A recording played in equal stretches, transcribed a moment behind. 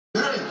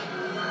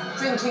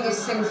drinking is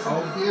sinful.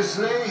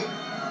 Obviously.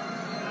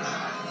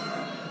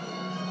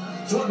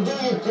 So what do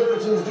you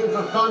Puritans do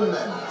for fun,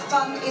 then?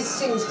 Fun is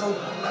sinful.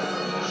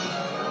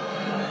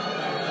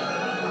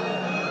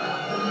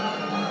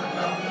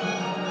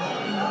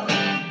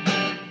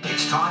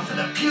 It's time for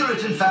the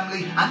Puritan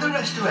family and the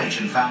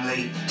Restoration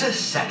family to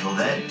settle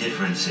their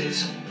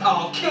differences.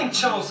 Oh, King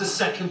Charles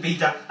II be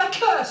damned. A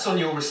curse on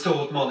your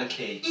restored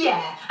monarchy.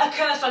 Yeah, a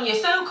curse on your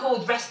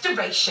so-called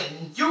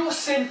restoration. Your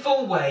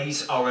sinful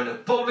ways are an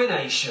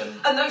abomination.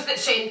 And those that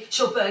sin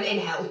shall burn in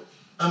hell.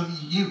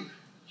 You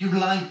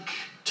like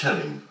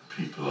telling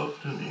people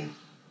off, don't you?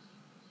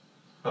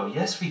 Oh,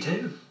 yes, we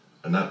do.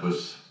 And that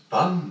was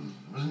fun,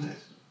 wasn't it?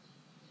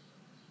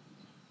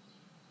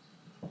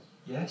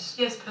 Yes?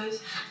 Yes,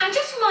 please. And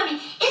just remind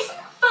me, isn't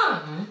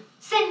fun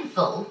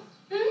sinful?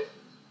 You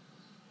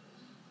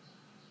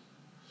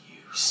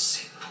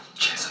sinful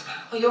Jezebel.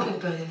 Oh, you're going to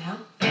burn in hell.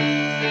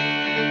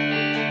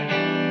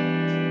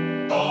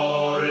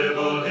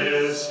 Horrible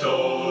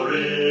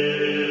histories.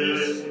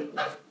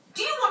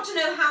 Do you want to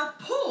know how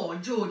poor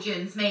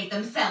Georgians made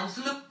themselves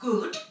look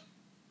good?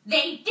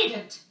 They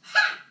didn't.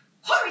 Ha!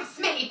 Horrid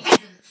smelly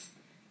peasants.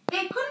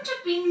 They couldn't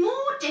have been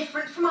more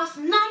different from us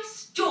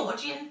nice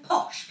Georgian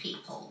posh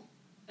people.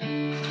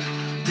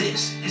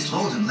 This is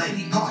Lord and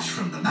Lady Posh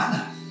from the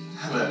Manor.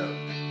 Hello.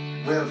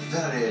 We're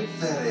very,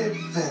 very,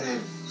 very,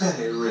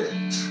 very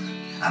rich.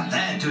 And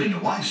they're doing a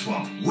wife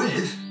swap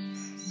with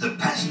the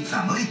peasant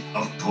family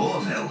of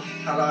Pourville.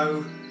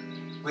 Hello.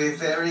 We're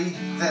very,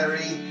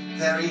 very,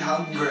 very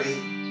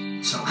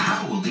hungry. So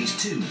how will these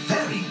two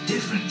very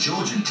different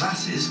Georgian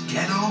classes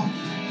get on?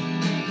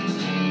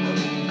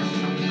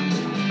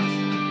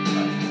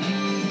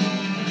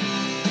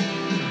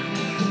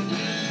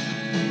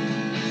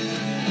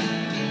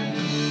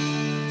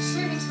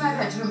 Show me to my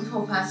bedroom,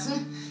 poor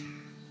person.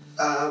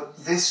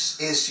 This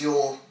is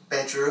your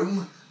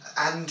bedroom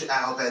and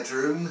our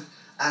bedroom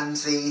and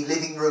the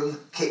living room,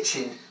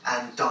 kitchen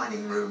and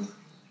dining room.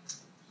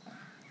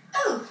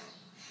 Oh,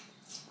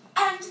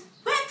 and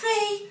where,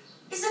 pray,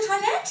 is the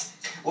toilet?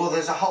 Well,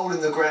 there's a hole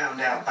in the ground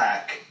out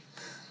back.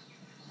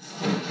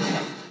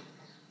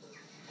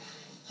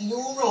 Are you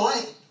all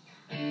right?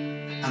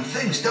 And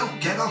things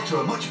don't get off to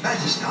a much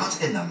better start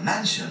in the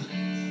mansion.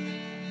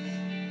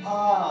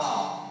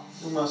 Ah,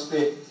 you must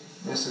be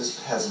Mrs.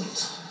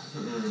 Peasant.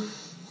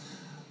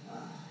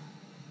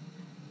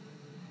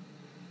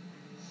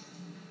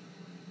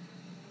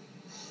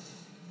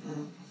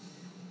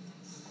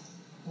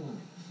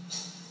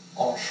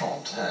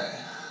 Enchanté.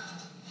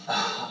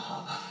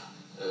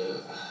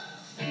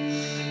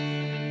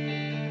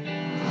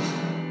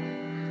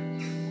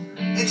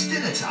 It's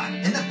dinner time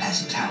in the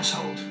peasant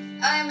household.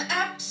 I'm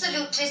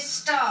absolutely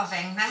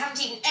starving. I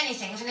haven't eaten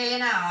anything for nearly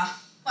an hour.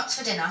 What's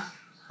for dinner?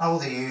 Oh,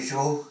 the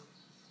usual.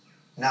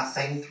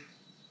 Nothing.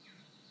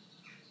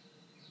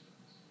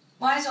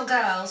 Why is your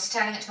girl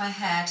staring at my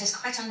hair? It is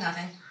quite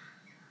unloving.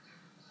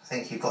 I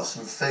think you've got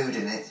some food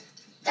in it.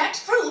 That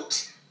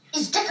fruit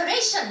is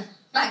decoration,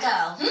 my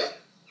girl.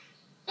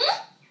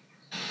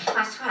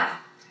 I swear,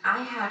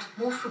 I had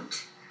more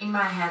fruit in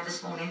my hair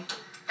this morning.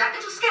 That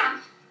little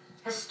scamp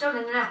has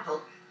stolen an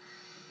apple.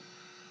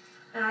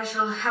 I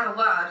shall have a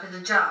word with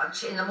the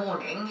judge in the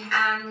morning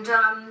and,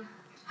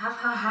 have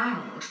her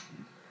hanged.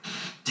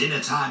 Dinner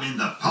time in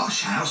the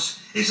posh house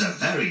is a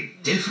very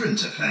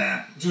different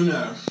affair. Do you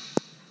know,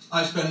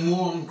 I spend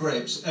more on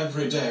grapes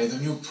every day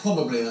than you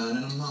probably earn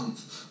in a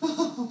month.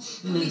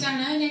 We don't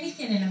own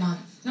anything in a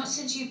month. Not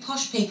since you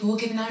posh people were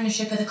given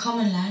ownership of the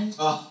common land.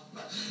 Ah,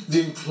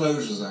 the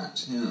Enclosures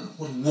Act, yeah.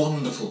 What a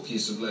wonderful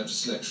piece of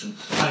legislation.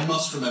 I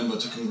must remember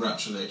to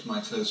congratulate my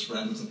close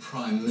friend, the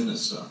Prime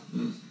Minister.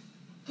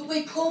 But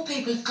we poor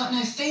people have got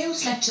no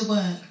fields left to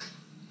work.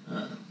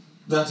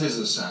 That is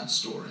a sad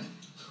story.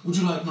 Would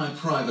you like my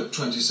private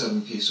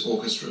 27-piece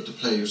orchestra to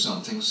play you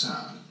something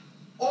sad?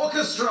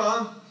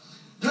 Orchestra,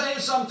 play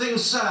something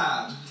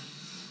sad.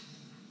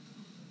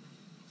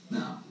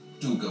 Now,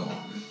 do go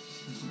on.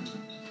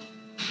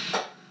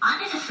 I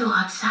never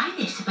thought I'd say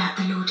this about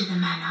the Lord of the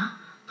Manor,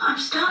 but I'm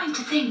starting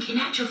to think, in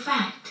actual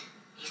fact,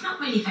 he's not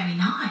really very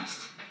nice.